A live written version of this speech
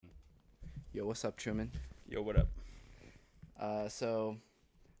Yo, what's up, Truman? Yo, what up? So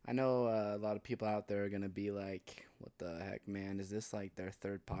I know a lot of people out there are gonna be like, "What the heck, man? Is this like their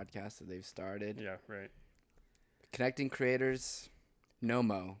third podcast that they've started?" Yeah, right. Connecting creators, no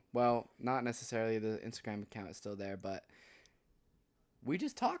mo. Well, not necessarily. The Instagram account is still there, but we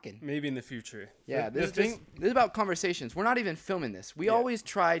just talking. Maybe in the future. Yeah, The this is about conversations. We're not even filming this. We Yeah. always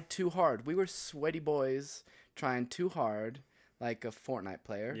tried too hard. We were sweaty boys trying too hard, like a Fortnite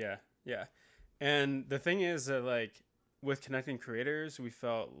player. yeah. And the thing is that, like, with connecting creators, we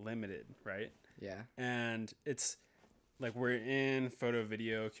felt limited, right? Yeah. And it's like we're in photo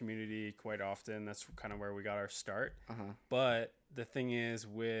video community quite often. That's kind of where we got our start. Uh-huh. But the thing is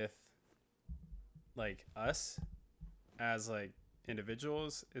with, like, us as, like,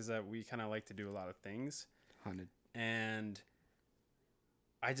 individuals is that we kind of like to do a lot of things. 100. And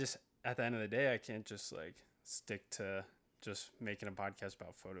I just, at the end of the day, I can't just, like, stick to just making a podcast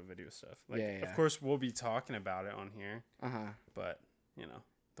about photo video stuff. Like, Yeah. of course, we'll be talking about it on here, Uh-huh. but, you know,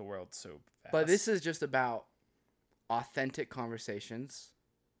 the world's so fast. But this is just about authentic conversations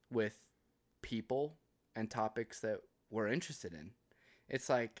with people and topics that we're interested in. It's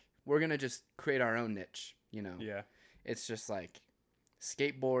like we're going to just create our own niche, you know. Yeah. It's just like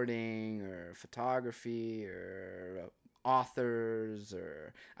skateboarding or photography or authors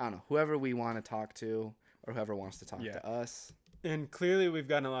or I don't know, whoever we want to talk to or whoever wants to talk to us. And clearly we've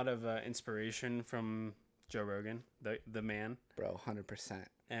gotten a lot of inspiration from Joe Rogan, the man. Bro, 100%.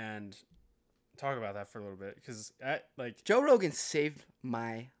 And talk about that for a little bit because, like, Joe Rogan saved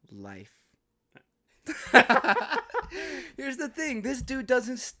my life. Here's the thing. This dude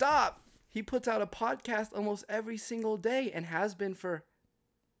doesn't stop. He puts out a podcast almost every single day and has been for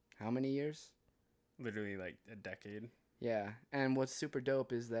how many years? literally like a decade. Yeah. And what's super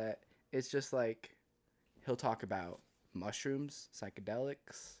dope is that it's just like he'll talk about mushrooms,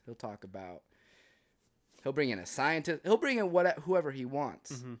 psychedelics. He'll bring in a scientist. He'll bring in whoever he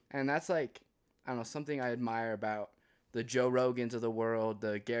wants. Mm-hmm. And that's like, I don't know, something I admire about the Joe Rogans of the world,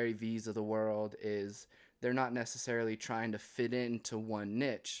 the Gary V's of the world is they're not necessarily trying to fit into one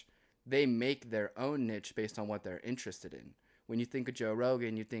niche. They make their own niche based on what they're interested in. When you think of Joe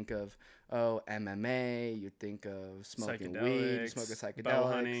Rogan, you think of, MMA, you think of smoking weed, smoking psychedelics, bow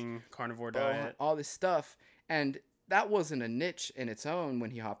hunting, carnivore diet. all this stuff. And that wasn't a niche in its own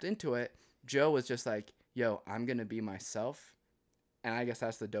when he hopped into it. Joe was just like, yo, I'm going to be myself. And I guess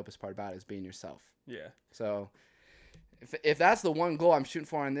that's the dopest part about it is being yourself. Yeah. So if that's the one goal I'm shooting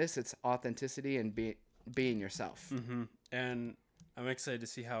for on this, it's authenticity and being yourself. Mm-hmm. And I'm excited to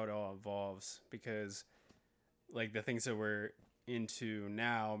see how it all evolves because, like, the things that we're into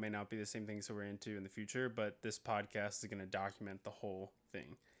now may not be the same things that we're into in the future, but this podcast is going to document the whole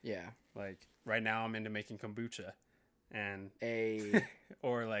thing. Yeah. Like, right now I'm into making kombucha and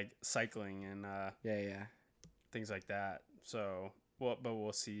or like cycling and yeah. things like that. So, but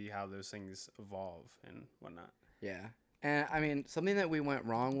we'll see how those things evolve and whatnot. Yeah. And I mean, something that we went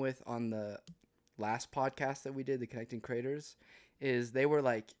wrong with on the last podcast that we did, the Connecting Creators, is they were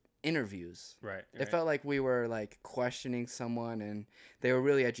like interviews. Right. It felt like we were like questioning someone and they were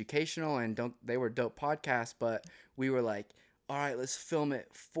really educational and they were dope podcasts, but we were like, all right, let's film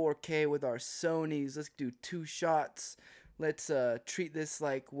it 4K with our Sonys. Let's do 2 shots. Let's treat this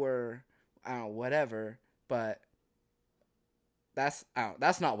like we're, I don't know, whatever. But that's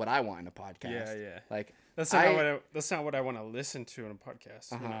not what I want in a podcast. Yeah. Like that's not what I want to listen to in a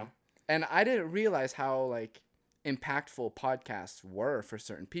podcast. Uh-huh. You know? And I didn't realize how like impactful podcasts were for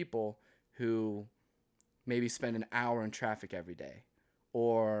certain people who maybe spend an hour in traffic every day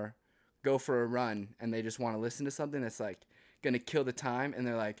or go for a run and they just want to listen to something that's like going to kill the time. And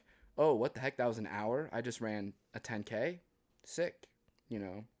they're like, oh, what the heck? That was an hour. I just ran a 10K. Sick, you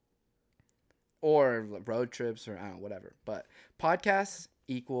know, or road trips or I don't know, whatever. But podcasts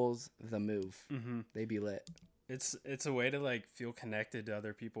equals the move. Mm-hmm. They be lit. It's a way to like feel connected to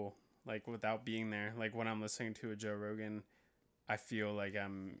other people, like without being there. Like when I'm listening to a Joe Rogan, I feel like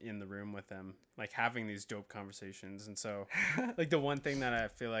I'm in the room with them, like having these dope conversations. And so like the one thing that I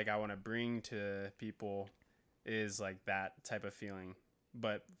feel like I want to bring to people is like that type of feeling,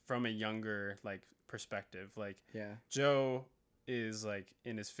 but from a younger like perspective. Like Yeah. Joe is like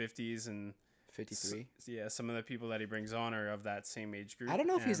in his 50s and 53. some of the people that he brings on are of that same age group. I don't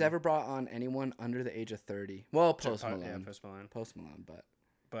know if he's ever brought on anyone under the age of 30. Well, Post Malone. Yeah, Post Malone. Post Malone,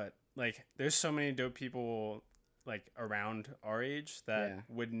 But like there's so many dope people like around our age that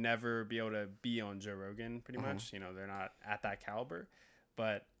would never be able to be on Joe Rogan pretty much. You know, they're not at that caliber,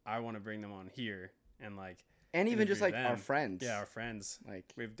 but I want to bring them on here and like and even just interview like our them. friends. Yeah, our friends.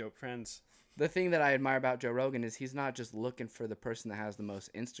 Like We have dope friends. the thing that I admire about Joe Rogan is he's not just looking for the person that has the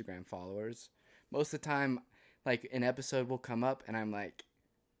most Instagram followers. Most of the time, like an episode will come up and I'm like,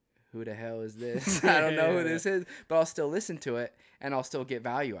 who the hell is this? I don't know who this is, but I'll still listen to it and I'll still get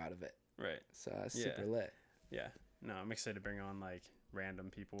value out of it. Right. So that's super lit. Yeah. No, I'm excited to bring on like random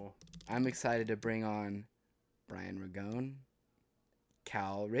people. I'm excited to bring on Brian Ragone,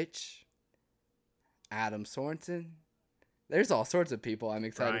 Cal Rich, Adam Sorensen. There's all sorts of people I'm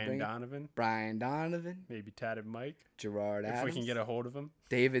excited to bring. Brian Donovan. Maybe Tatted Mike. Gerard Adams. If we can get a hold of him.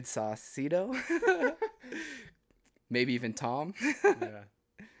 David Saucedo. Maybe even Tom. Yeah.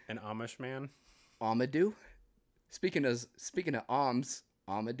 An Amish man. Amadou. Speaking of Ams,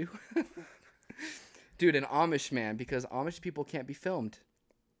 Amadou. Dude, an Amish man, because Amish people can't be filmed.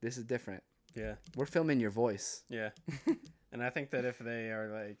 This is different. Yeah. We're filming your voice. Yeah. And I think that if they are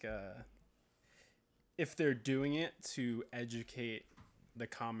like, if they're doing it to educate the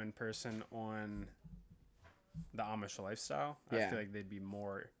common person on the Amish lifestyle, I feel like they'd be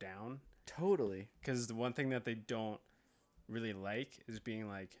more down. Totally. Because the one thing that they don't really like is being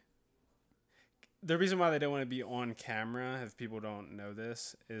like, the reason why they don't want to be on camera, if people don't know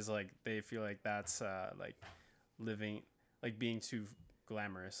this, is like they feel like that's like living, like being too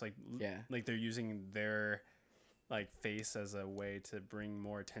glamorous. Like, like they're using their like face as a way to bring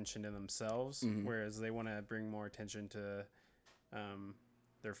more attention to themselves, whereas they want to bring more attention to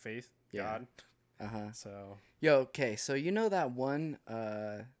their faith, God. So okay, so you know that one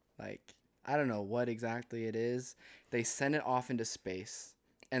like, I don't know what exactly it is. They send it off into space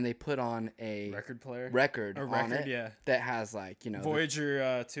and they put on a record on it that has like, you know,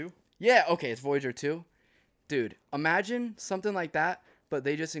 Voyager 2. Yeah, okay, it's Voyager 2. Dude, imagine something like that, but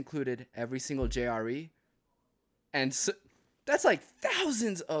they just included every single JRE. And so, that's like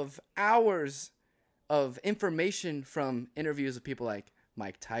thousands of hours of information from interviews with people like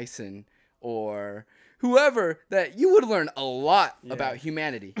Mike Tyson or whoever, that you would learn a lot about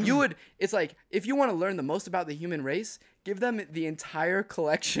humanity. It's like, if you want to learn the most about the human race, give them the entire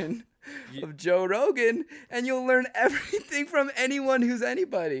collection of Joe Rogan and you'll learn everything from anyone who's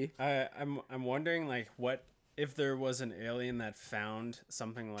anybody. I'm wondering like what if there was an alien that found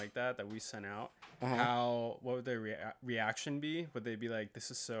something like that we sent out, what would their reaction be? Would they be like, this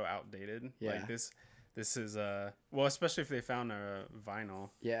is so outdated? Yeah. Like this is well, especially if they found a vinyl.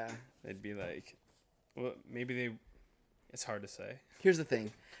 Yeah. They'd be like, well, maybe it's hard to say. Here's the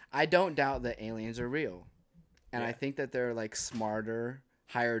thing. I don't doubt that aliens are real. And I think that they're like smarter,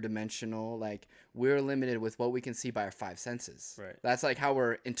 higher dimensional. Like, we're limited with what we can see by our five senses. Right. That's like how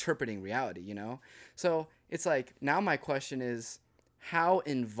we're interpreting reality, you know? So it's like, now my question is, how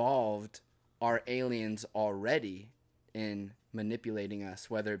involved are aliens already in manipulating us,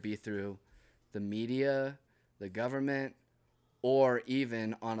 whether it be through the media, the government, or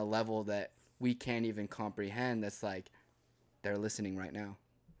even on a level that we can't even comprehend? That's like, they're listening right now.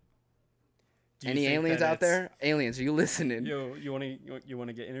 Any aliens out there? Aliens, are you listening? Yo, you want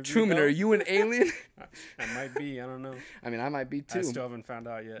to get interviewed? Truman, are you an alien? I might be. I don't know. I mean, I might be too. I still haven't found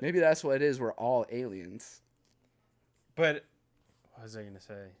out yet. Maybe that's what it is. We're all aliens. But what was I gonna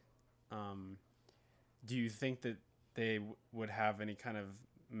say? Do you think that they would have any kind of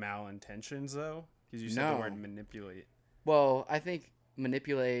malintentions though? Because you said the word manipulate. Well, I think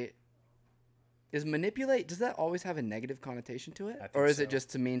manipulate. Does that always have a negative connotation to it? Or is it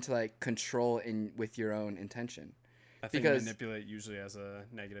just to mean to like control with your own intention? I think manipulate usually has a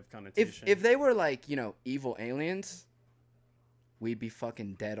negative connotation. If they were like, you know, evil aliens, we'd be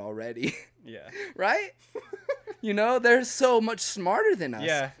fucking dead already. Yeah. Right? You know, they're so much smarter than us.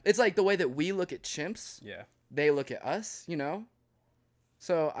 Yeah. It's like the way that we look at chimps. Yeah. They look at us, you know?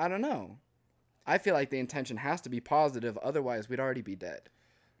 So, I don't know. I feel like the intention has to be positive, otherwise we'd already be dead.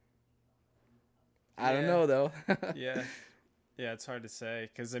 I don't know though. Yeah, it's hard to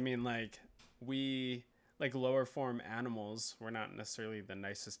say because I mean, like we like lower form animals, we're not necessarily the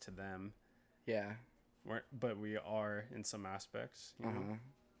nicest to them. Yeah. But we are in some aspects. You know?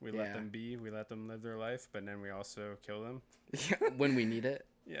 We let them be. We let them live their life, but then we also kill them when we need it.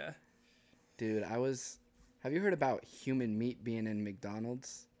 Yeah. Dude, have you heard about human meat being in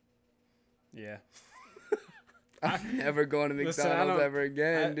McDonald's? Yeah. I'm never going to McDonald's ever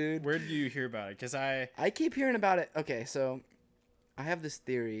again, dude. Where do you hear about it? Because I keep hearing about it. Okay, so I have this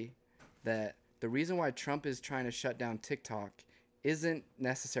theory that the reason why Trump is trying to shut down TikTok isn't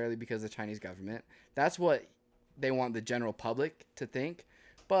necessarily because of the Chinese government. That's what they want the general public to think.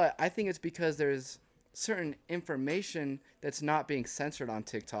 But I think it's because there's certain information that's not being censored on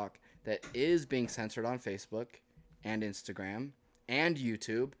TikTok that is being censored on Facebook and Instagram and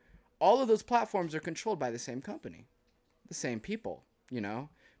YouTube. all of those platforms are controlled by the same company, the same people, you know?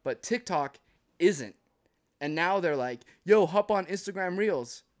 But TikTok isn't. And now they're like, yo, hop on Instagram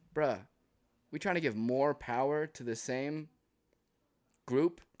Reels. Bruh, we trying to give more power to the same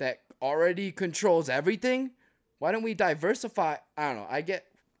group that already controls everything? Why don't we diversify? I don't know. I get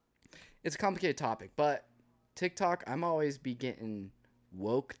it's a complicated topic, but TikTok, I'm always be getting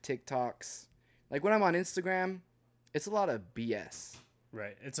woke TikToks. Like when I'm on Instagram, it's a lot of BS.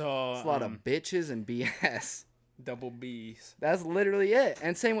 Right. It's all It's a lot of bitches and BS. double B's. That's literally it.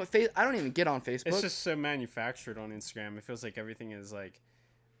 And same with Facebook. I don't even get on Facebook. It's just so manufactured on Instagram. It feels like everything is like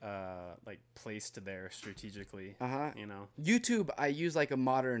placed there strategically. You know. YouTube, I use like a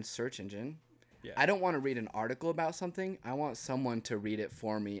modern search engine. Yeah. I don't want to read an article about something. I want someone to read it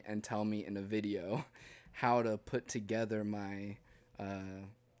for me and tell me in a video how to put together my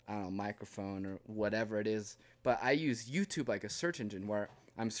I don't know, microphone or whatever it is. But I use YouTube like a search engine where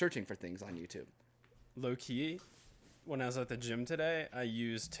I'm searching for things on YouTube. Low key, when I was at the gym today, I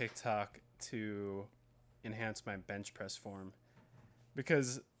used TikTok to enhance my bench press form.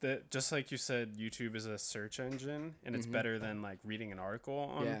 Because just like you said, YouTube is a search engine and it's better than like reading an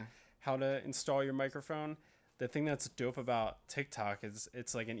article on how to install your microphone. The thing that's dope about TikTok is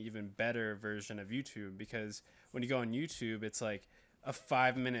it's like an even better version of YouTube, because when you go on YouTube, it's like a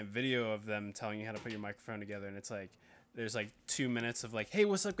 5-minute video of them telling you how to put your microphone together, and it's like there's like 2 minutes of like, hey,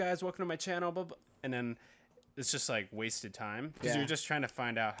 what's up guys, welcome to my channel, blah, blah. And then it's just like wasted time because you're just trying to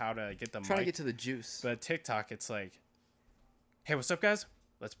find out how to get the trying to get to the juice. But TikTok, it's like, hey, what's up guys,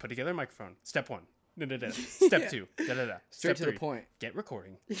 let's put together a microphone, step 1, step 2, straight step to 3, the point, get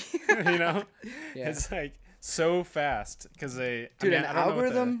recording. You know. It's like so fast because they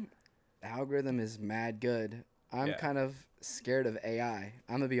algorithm is mad good. I'm kind of scared of AI.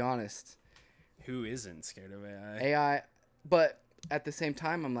 I'm gonna be honest. Who isn't scared of AI? But at the same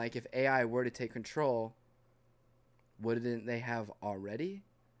time, I'm like, if AI were to take control, wouldn't they have already?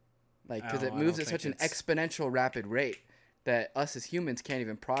 Like, because it moves at such an exponential rapid rate that us as humans can't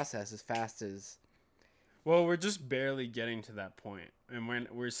even process as fast as. Well, we're just barely getting to that point, and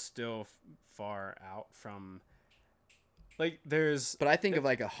we're still far out from. Like there's. But I think of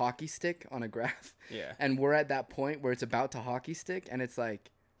like a hockey stick on a graph. Yeah. And we're at that point where it's about to hockey stick, and it's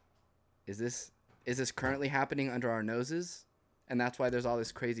like, is this currently happening under our noses? And that's why there's all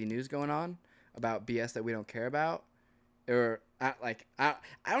this crazy news going on about BS that we don't care about. Or I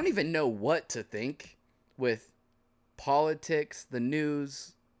don't even know what to think with politics, the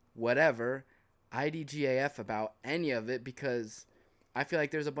news, whatever, IDGAF about any of it, because I feel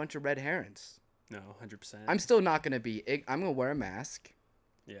like there's a bunch of red herrings. No, 100%. I'm still not going to be... I'm going to wear a mask.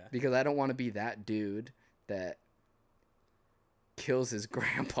 Yeah. Because I don't want to be that dude that kills his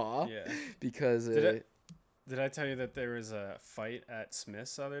grandpa. Yeah. Because... Did I tell you that there was a fight at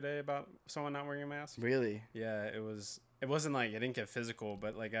Smith's the other day about someone not wearing a mask? Really? Yeah, it wasn't like, it didn't get physical,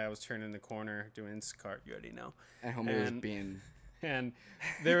 but like I was turning the corner doing Instacart, you already know. And homie was being... And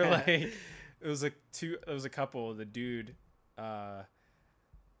they were like... It was a couple, the dude...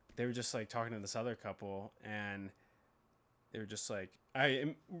 they were just like talking to this other couple, and they were just like,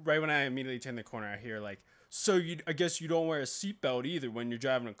 right when I immediately turned the corner, I hear like, so I guess you don't wear a seatbelt either when you're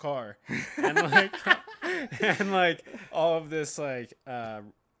driving a car. And like, and like all of this, like, you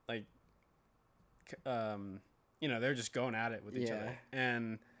know, they're just going at it with each other,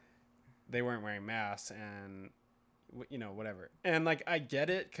 and they weren't wearing masks, and you know, whatever. And like, I get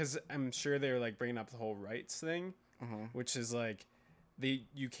it, because I'm sure they were like bringing up the whole rights thing, which is like,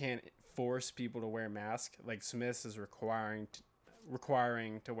 you can't force people to wear masks. Like Smith's is requiring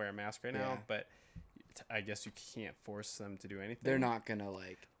to wear a mask right now, but I guess you can't force them to do anything. They're not gonna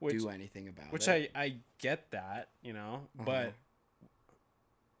like do anything about it. Which I get that, you know, but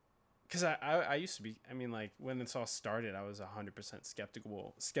because I used to be. I mean, like when this all started, I was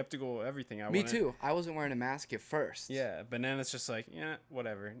 100% skeptical of everything. Me too. I wasn't wearing a mask at first. Yeah, but then it's just like, yeah,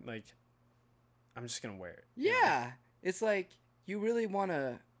 whatever. Like, I'm just gonna wear it. Yeah, it's like, you really want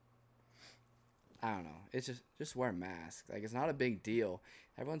to, I don't know, it's just wear a mask. Like, it's not a big deal.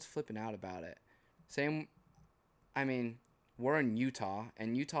 Everyone's flipping out about it. Same, I mean, we're in Utah,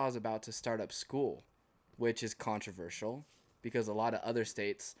 and Utah is about to start up school, which is controversial because a lot of other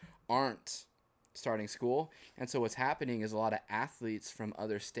states aren't starting school. And so what's happening is a lot of athletes from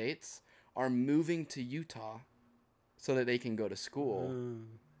other states are moving to Utah so that they can go to school,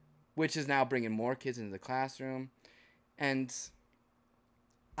 which is now bringing more kids into the classroom. And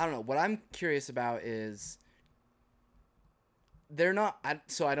I don't know. What I'm curious about is they're not.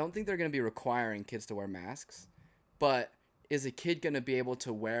 So I don't think they're going to be requiring kids to wear masks. But is a kid going to be able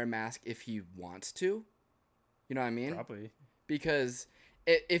to wear a mask if he wants to? You know what I mean? Probably. Because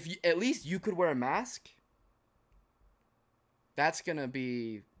if you, at least you could wear a mask, that's gonna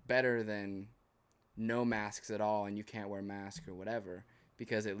be better than no masks at all and you can't wear a mask or whatever,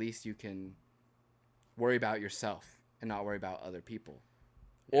 because at least you can worry about yourself and not worry about other people.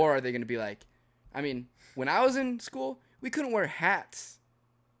 Yeah. Or are they gonna be like, I mean, when I was in school, we couldn't wear hats,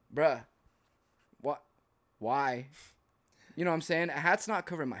 bruh. What? Why? You know what I'm saying? A hat's not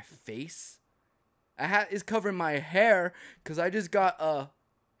covering my face. A hat is covering my hair because I just got a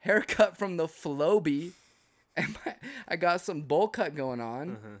haircut from the Flowbee, and I got some bowl cut going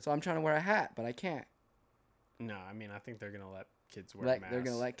on. So I'm trying to wear a hat, but I can't. No, I mean, I think they're gonna let kids wear masks. They're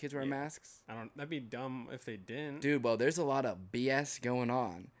gonna let kids wear masks. That'd be dumb if they didn't. Dude, well, there's a lot of BS going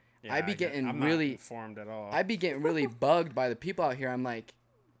on. Yeah, I'm not really informed at all. I'd be getting really bugged by the people out here. I'm like,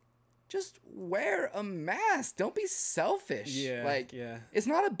 just wear a mask. Don't be selfish. Yeah, like, yeah, it's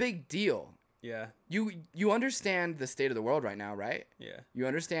not a big deal. yeah, You understand the state of the world right now, right? yeah. You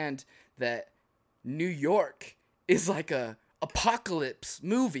understand that New York is like a apocalypse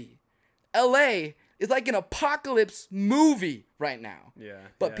movie. LA is like an apocalypse movie right now. Yeah.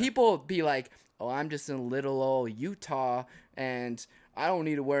 But yeah. people be like, "Oh, I'm just in little old Utah and I don't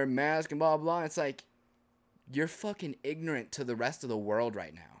need to wear a mask and blah blah." It's like, you're fucking ignorant to the rest of the world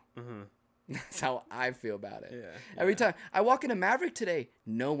right now. That's how I feel about it. Yeah. Every time I walk into Maverick today,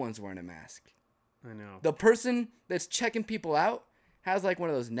 no one's wearing a mask. I know. The person that's checking people out has like one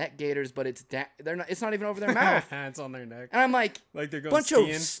of those neck gaiters, but it's it's not even over their mouth. It's on their neck. And I'm like Like they're going bunch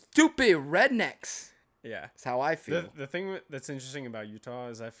skiing. of stupid rednecks. Yeah. That's how I feel. The thing that's interesting about Utah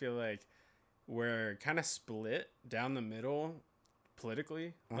is I feel like we're kind of split down the middle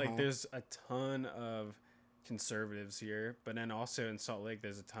politically. Like there's a ton of conservatives here, but then also in Salt Lake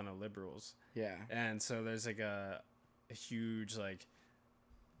there's a ton of liberals. Yeah. And so there's like a huge like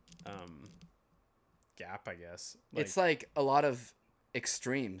gap, I guess. It's like a lot of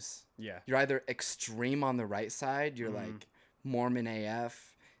extremes. Yeah. You're either extreme on the right side, you're like Mormon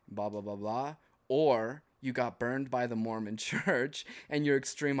AF, blah blah blah blah, or you got burned by the Mormon church and you're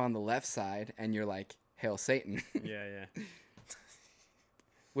extreme on the left side and you're like Hail Satan. Yeah, yeah.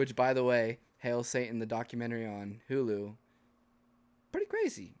 Which, by the way, Hail Satan, the documentary on Hulu, pretty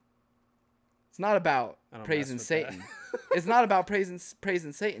crazy. It's not about praising Satan. It's not about praising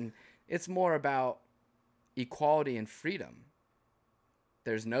Satan. It's more about equality and freedom.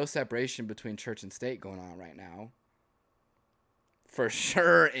 There's no separation between church and state going on right now. For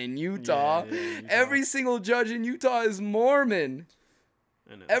sure in Utah. Yeah, Utah. Every single judge in Utah is Mormon.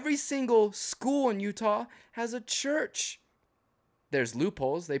 I know. Every single school in Utah has a church. There's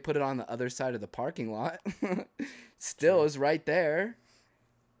loopholes. They put it on the other side of the parking lot. Still is right there.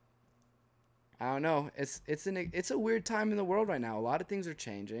 I don't know. It's a weird time in the world right now. A lot of things are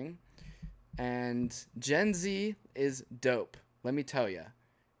changing. And Gen Z is dope, let me tell you.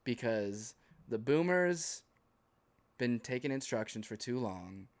 Because the boomers been taking instructions for too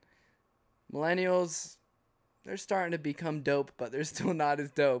long. Millennials, they're starting to become dope, but they're still not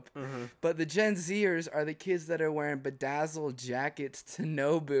as dope. But the Gen Zers are the kids that are wearing bedazzled jackets to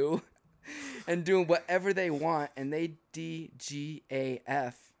Nobu and doing whatever they want, and they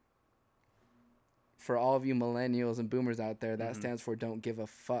DGAF. For all of you millennials and boomers out there, that stands for don't give a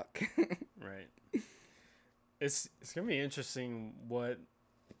fuck. Right. It's gonna be interesting what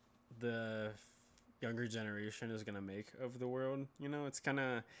the younger generation is gonna make of the world. You know, it's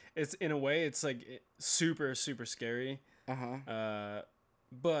in a way it's like super super scary.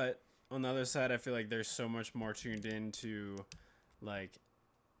 But on the other side, I feel like there's so much more tuned into, like,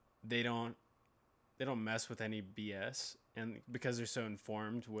 they don't mess with any BS, and because they're so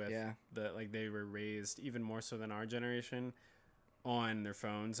informed with they were raised even more so than our generation on their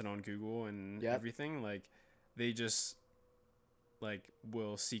phones and on Google and everything. Like, they just like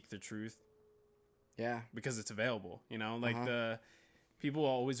will seek the truth. Yeah. Because it's available, you know, like the people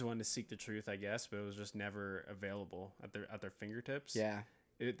always wanted to seek the truth, I guess, but it was just never available at their fingertips. Yeah.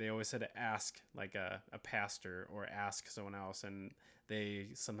 They always had to ask like a pastor or ask someone else, and they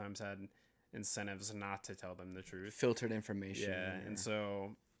sometimes had incentives not to tell them the truth. Filtered information. Yeah, and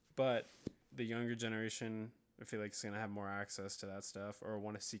so, but the younger generation, I feel like, is going to have more access to that stuff or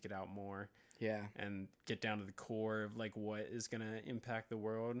want to seek it out more. Yeah. And get down to the core of like what is going to impact the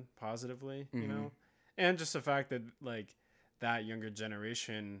world positively, you know? And just the fact that like that younger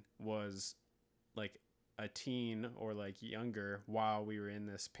generation was like a teen or like younger while we were in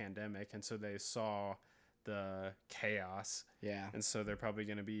this pandemic, and so they saw the chaos. Yeah. And so they're probably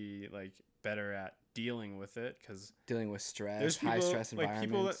going to be like better at dealing with it, because dealing with stress, there's people, high stress like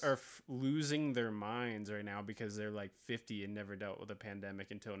environments. people that are losing their minds right now because they're like 50 and never dealt with a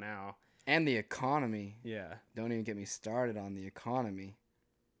pandemic until now. And the economy. Yeah. Don't even get me started on the economy.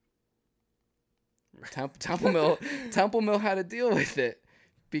 Temple Mill had to deal with it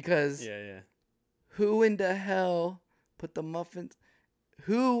because Yeah. who in the hell put the muffins?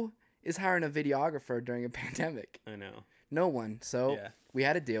 Who is hiring a videographer during a pandemic? I know. No one. So Yeah. we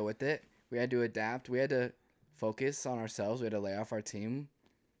had to deal with it. We had to adapt. We had to focus on ourselves. We had to lay off our team.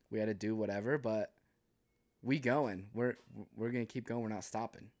 We had to do whatever, but we going. We're gonna keep going. We're not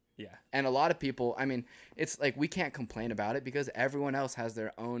stopping. Yeah. And a lot of people, I mean, it's like we can't complain about it because everyone else has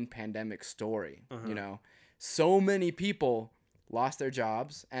their own pandemic story. Uh-huh. You know, so many people lost their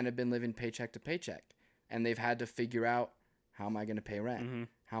jobs and have been living paycheck to paycheck, and they've had to figure out, how am I going to pay rent? Mm-hmm.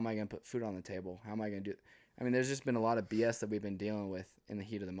 How am I going to put food on the table? How am I going to do? I mean, there's just been a lot of BS that we've been dealing with in the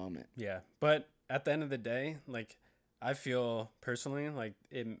heat of the moment. Yeah. But at the end of the day, like, I feel personally like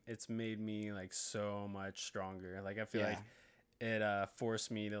it's made me like so much stronger. Like, I feel like it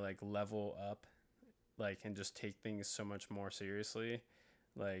forced me to like level up, like, and just take things so much more seriously.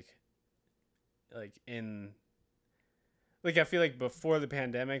 Like in, like, I feel like before the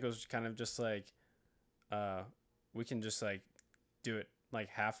pandemic, it was kind of just like, we can just like do it like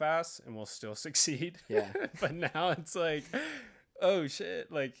half-ass and we'll still succeed. Yeah. But now it's like, oh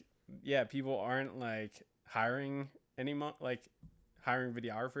shit, like, yeah, people aren't like hiring anymore, like hiring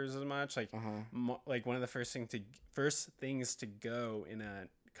videographers as much. Like, like one of the first things to go in a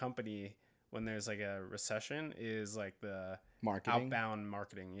company when there's like a recession is like the Marketing. outbound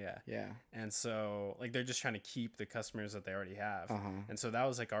marketing. Yeah. And so like they're just trying to keep the customers that they already have. Uh-huh. And so that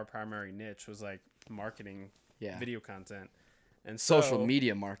was like our primary niche, was like marketing video content and social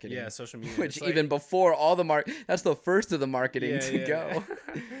media marketing. Yeah, social media. Which like, even before all the that's the first of the marketing to go.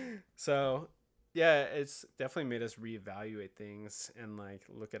 So yeah, it's definitely made us reevaluate things and like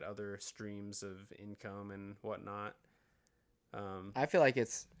look at other streams of income and whatnot. I feel like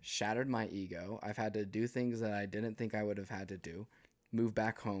it's shattered my ego. I've had to do things that I didn't think I would have had to do. Move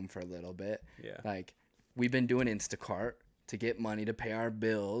back home for a little bit. Yeah. Like, we've been doing Instacart to get money to pay our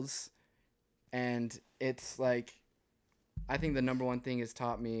bills. And it's like, I think the number one thing it's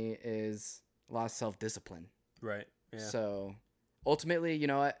taught me is a lot of self-discipline. Right. Yeah. So ultimately, you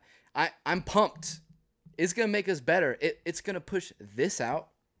know what? I'm pumped. It's going to make us better. It's going to push this out.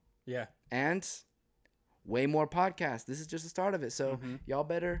 Yeah. And way more podcasts. This is just the start of it. So y'all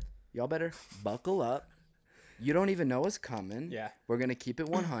better buckle up. You don't even know what's coming. Yeah. We're going to keep it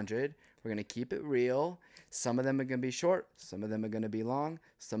 100. We're going to keep it real. Some of them are going to be short. Some of them are going to be long.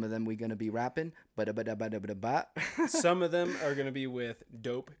 Some of them we're going to be rapping. Some of them are going to be with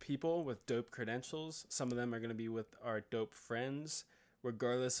dope people with dope credentials. Some of them are going to be with our dope friends,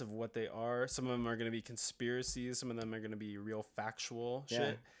 regardless of what they are. Some of them are going to be conspiracies. Some of them are going to be real factual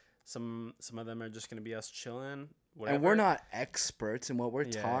shit. Some of them are just going to be us chilling. Whatever. And we're not experts in what we're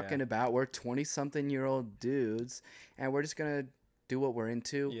talking about. We're 20-something-year-old dudes, and we're just going to do what we're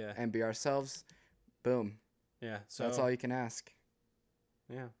into and be ourselves. Boom. Yeah. So that's all you can ask.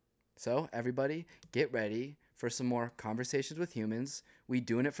 Yeah. So everybody, get ready for some more conversations with humans. We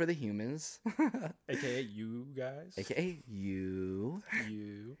doing it for the humans. AKA you guys. AKA you.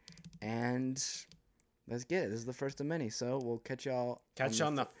 You. And let's get it. This is the first of many. So we'll catch y'all. Catch you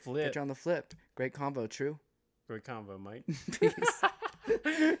on the flip. Catch you on the flip. Great convo, True. Great convo, Mike. Peace.